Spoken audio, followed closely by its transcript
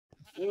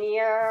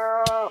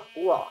Yeah.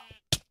 Whoa.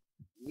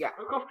 Yeah.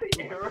 Look how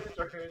many arrows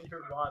are in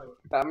your body.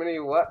 How many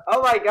what?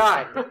 Oh my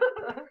god!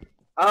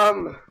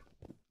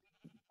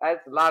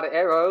 That's a lot of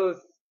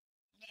arrows.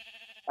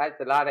 That's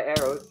a lot of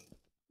arrows.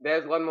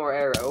 There's one more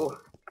arrow.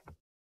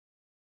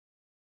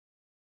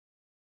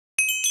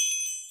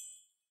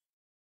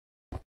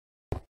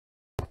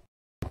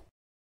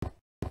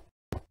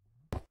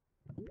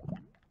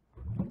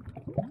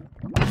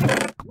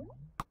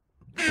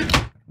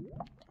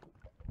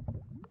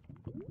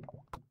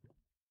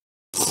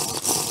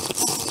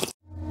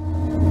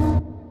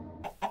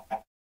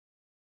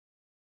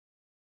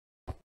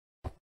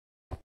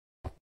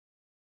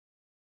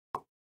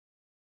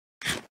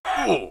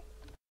 Oh.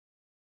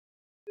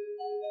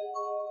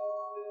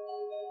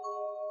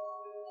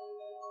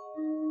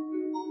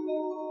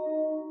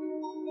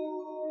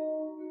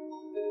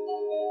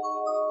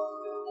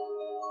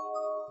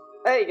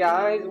 Hey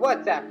guys,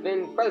 what's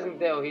happening?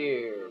 Presentdale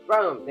here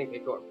from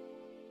Think Corp.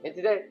 And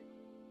today,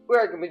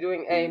 we're going to be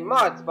doing a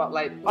mod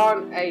spotlight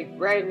on a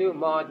brand new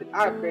mod that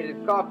I've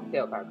created called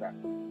Potato Paragraph.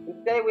 And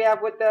today we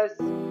have with us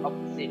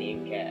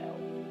Obsidian Cow.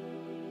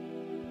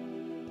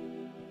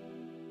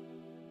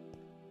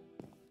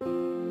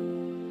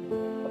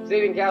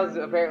 Obsidian Cow is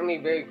apparently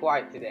very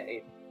quiet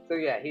today. So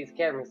yeah, he's a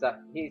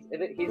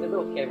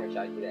little camera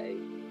shy today.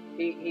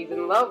 He's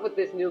in love with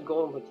this new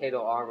golden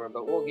potato armor,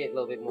 but we'll get a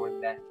little bit more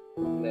into that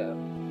in the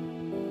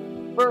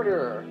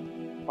further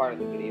part of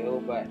the video.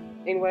 But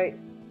anyway,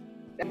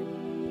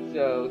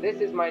 so this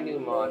is my new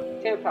mod,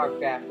 Potato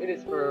Paragraph. It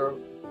is for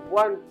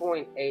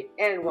 1.8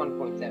 and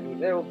 1.7.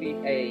 There will be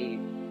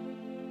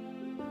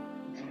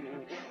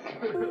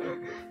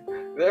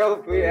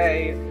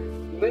a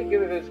link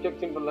in the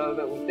description below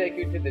that will take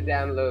you to the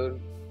download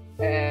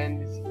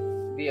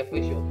and the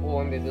official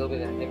form. There's a little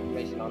bit of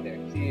information on there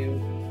too.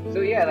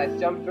 So yeah, let's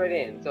jump right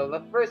in. So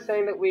the first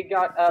thing that we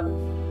got up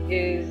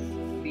is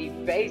the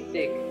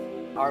basic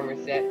armor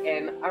set,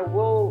 and I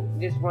will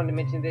just want to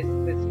mention this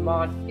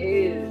mod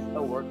is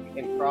a work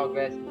in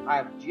progress.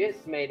 I've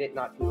just made it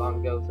not too long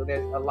ago, so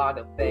there's a lot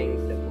of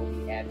things that will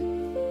be added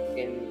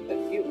in the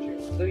future.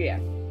 So yeah,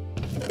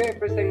 the very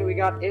first thing we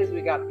got is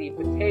the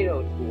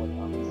potato tool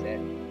armor set.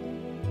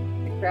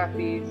 To craft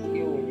these,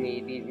 you will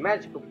need these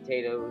magical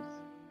potatoes,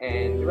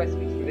 and the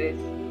recipes for this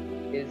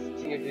is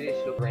in your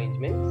traditional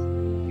arrangements.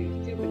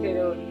 Use 2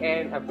 potatoes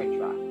and a french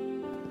fry.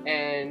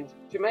 And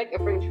to make a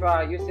french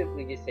fry, you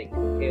simply just take the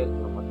potatoes,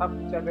 put them on top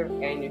of each other,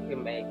 and you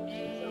can make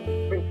some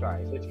french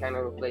fries, which kind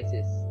of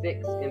replaces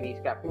sticks in these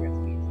crafting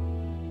recipes.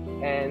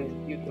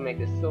 And you can make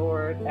a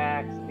sword,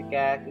 axe,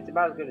 pickaxe. It's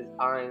about as good as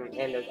iron,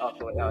 and there's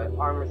also an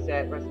armor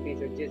set.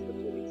 Recipes are just what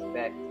you'd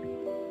expect.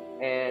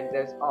 And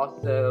there's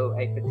also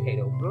a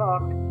potato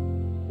block,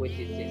 which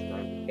is just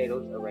 9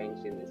 potatoes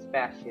arranged in this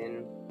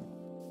fashion.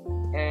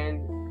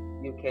 And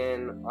you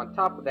can, on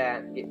top of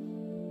that,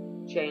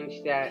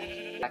 change that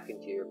back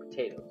into your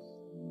potatoes.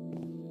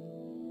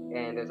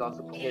 And there's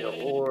also potato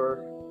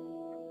ore.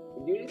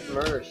 You just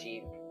murder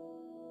sheep.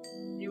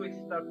 He was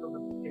stuck on the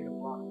potato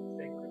block.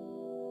 Sacred.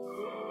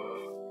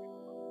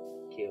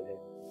 Kill him.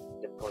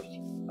 The poor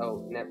sheep.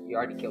 Oh, no, you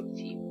already killed the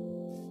sheep.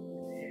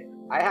 Yeah.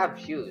 I have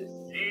shoes.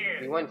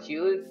 Yeah. You want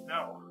shoes?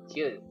 No.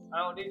 Shoes. I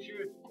don't need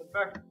shoes. In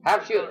fact,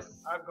 Have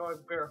shoes. I'm going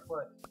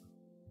barefoot.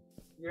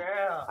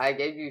 Yeah. I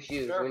gave you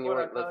shoes Barefoot, when you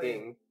weren't I tell you.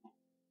 looking.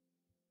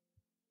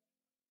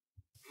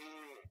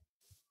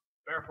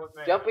 Barefoot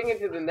man. Jumping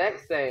into the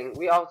next thing,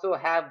 we also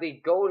have the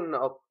golden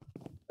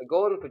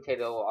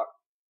potato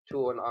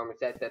tool and armor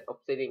set that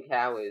Obsidian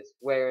Cow is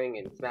wearing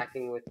and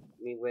smacking with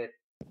me with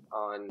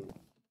on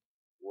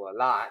a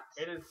lot.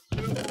 It is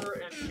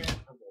super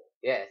enchantable.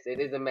 Yes, it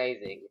is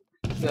amazing.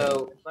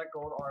 So It's like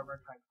gold armor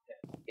times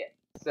 10. yeah.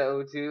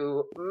 So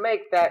to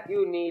make that,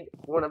 you need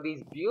one of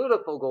these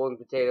beautiful golden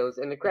potatoes,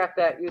 and to craft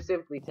that, you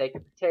simply take a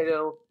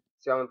potato,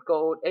 surround with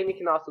gold, and you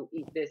can also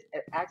eat this.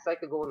 It acts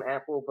like a golden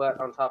apple, but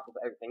on top of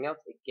everything else,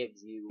 it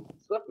gives you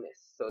swiftness,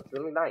 so it's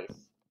really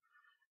nice.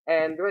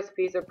 And the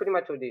recipes are pretty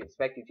much what you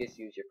expect. You just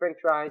use your french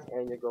fries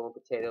and your golden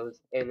potatoes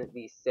in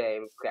the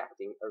same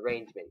crafting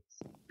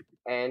arrangements.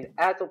 And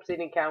as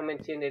Obsidian Cow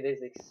mentioned, it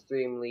is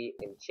extremely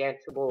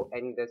enchantable,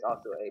 and there's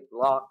also a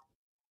block,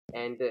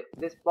 and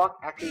this block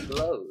actually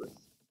glows.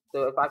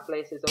 So if I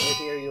place this over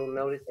here, you'll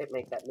notice it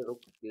makes that little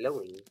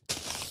glowing.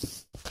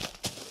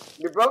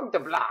 You broke the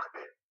block!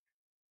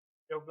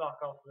 Don't block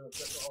off the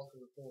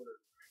border.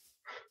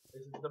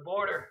 This is the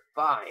border.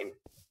 Fine.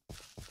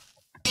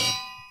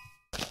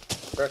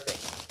 Perfect.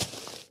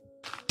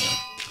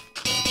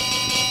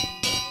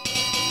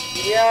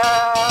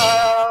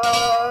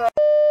 Yeah!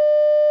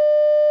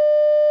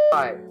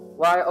 Alright,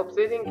 while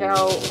Obsidian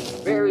Cow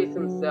buries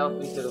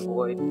himself into the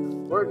void,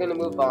 we're gonna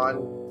move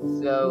on.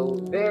 So,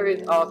 there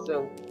is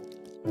also...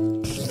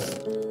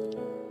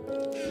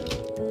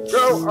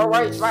 Go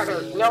away,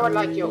 spider! No one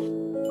likes you!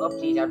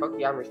 Oopsies, I broke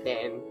the armor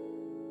stand.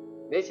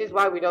 This is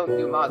why we don't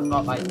do mod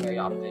spotlights very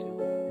often.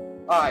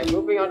 Alright,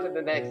 moving on to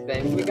the next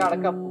thing. We got a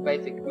couple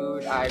basic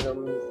food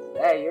items.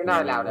 Hey, you're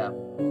not allowed up.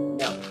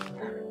 No.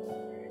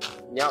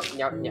 No.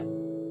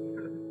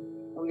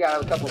 We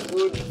got a couple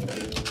food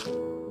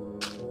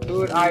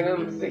food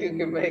items that you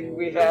can make.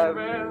 We have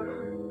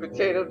Man.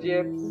 potato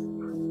chips,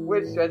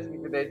 which recipe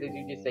for this is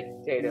you just take a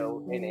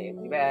potato in an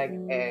empty bag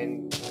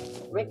and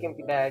make an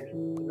empty bag.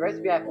 The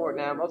recipe I have for it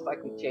now most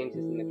likely change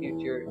this in the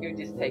future. You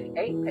just take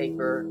a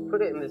paper,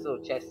 put it in this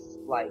little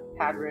chest-like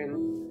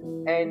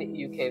pattern, and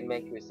you can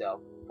make yourself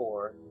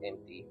 4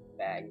 empty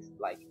bags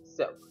like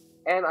so.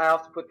 And I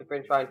also put the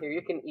french fry in here.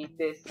 You can eat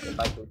this if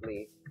I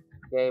complete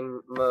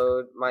game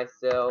mode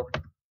myself.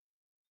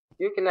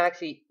 You can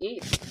actually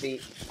eat the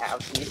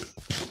ouchies.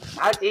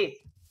 Ouchies!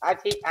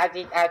 Ouchies,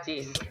 ouchies,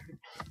 ouchies.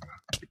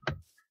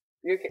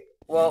 You can,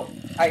 well,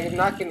 I am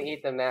not gonna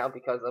eat them now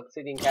because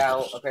Obsidian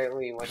Cow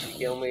apparently wants to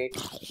kill me.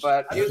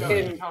 But I you don't know what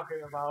you're can,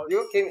 talking about.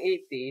 you can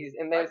eat these,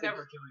 and I'd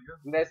never kill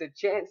you. there's a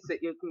chance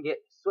that you can get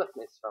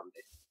swiftness from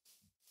this.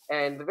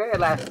 And the very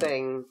last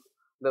thing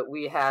that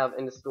we have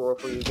in the store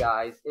for you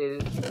guys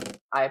is,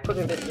 I put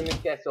in this in the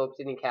chest so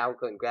Obsidian Cow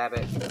couldn't grab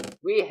it.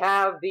 We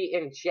have the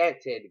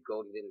enchanted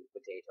golden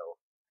potato.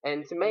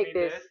 And to make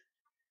this,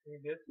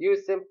 you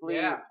simply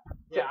Yeah,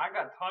 I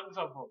got tons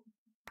of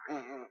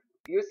them.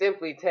 you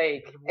simply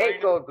take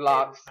 8 gold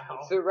blocks,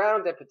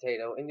 surround the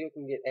potato, and you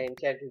can get an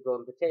enchanted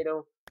golden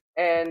potato.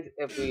 And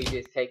if we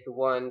just take the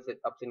ones that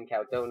Upton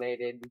Cow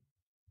donated,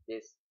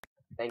 just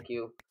thank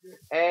you.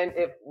 And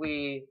if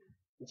we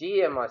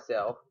GM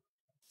ourselves,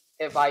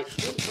 if I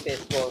eat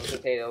this golden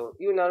potato,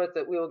 you notice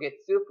that we will get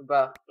super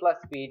buff plus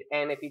speed,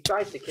 and if he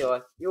tries to kill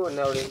us, you will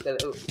notice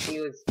that he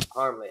was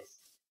harmless.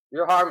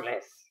 You're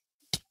harmless.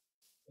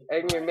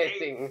 And you're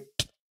missing.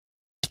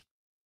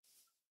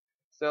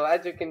 So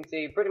as you can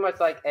see, pretty much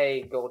like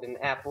a golden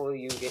apple,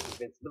 you get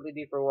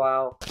invincibility for a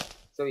while.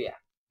 So yeah.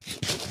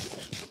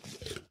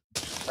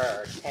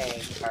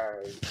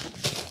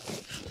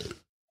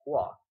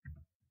 Walk.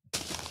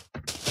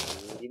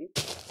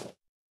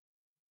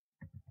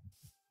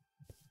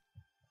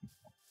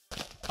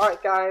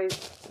 Alright guys,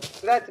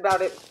 so that's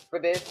about it for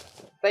this.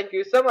 Thank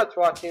you so much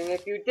for watching.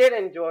 If you did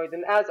enjoy,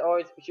 then as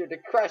always, be sure to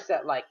crush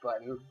that like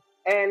button.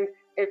 And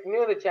if you're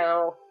new to the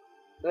channel,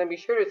 then be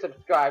sure to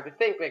subscribe to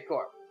Think Big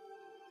Corp.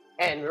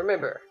 And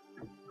remember,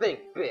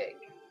 think big,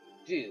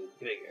 do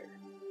bigger.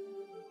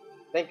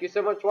 Thank you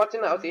so much for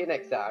watching. I'll see you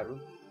next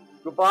time.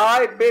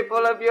 Goodbye,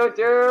 people of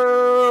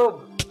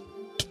YouTube!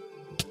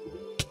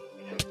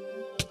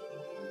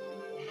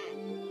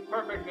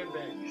 Perfect good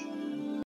day.